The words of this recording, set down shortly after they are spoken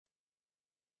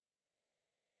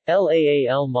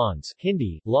Laal maans,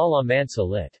 Hindi, Laal mansa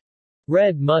lit.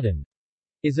 Red mutton,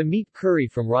 is a meat curry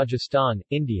from Rajasthan,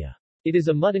 India. It is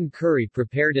a mutton curry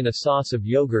prepared in a sauce of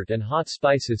yogurt and hot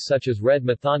spices such as red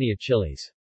mathania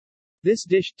chilies. This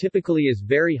dish typically is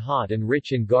very hot and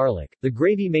rich in garlic. The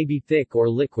gravy may be thick or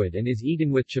liquid and is eaten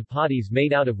with chapatis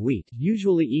made out of wheat,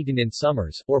 usually eaten in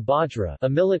summers, or bajra, a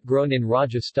millet grown in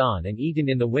Rajasthan and eaten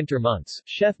in the winter months.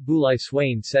 Chef Bulai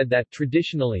Swain said that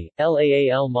traditionally,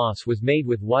 Laal mas was made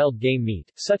with wild game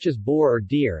meat, such as boar or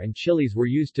deer, and chilies were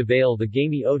used to veil the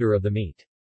gamey odor of the meat.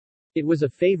 It was a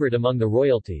favorite among the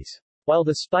royalties. While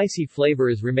the spicy flavor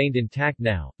is remained intact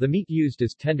now, the meat used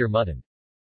is tender mutton.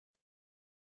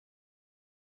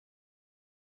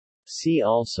 See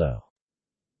also: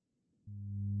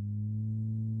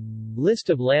 List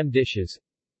of lamb dishes,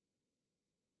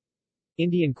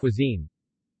 Indian cuisine,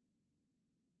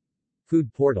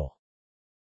 Food portal.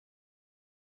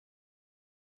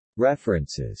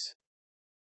 References.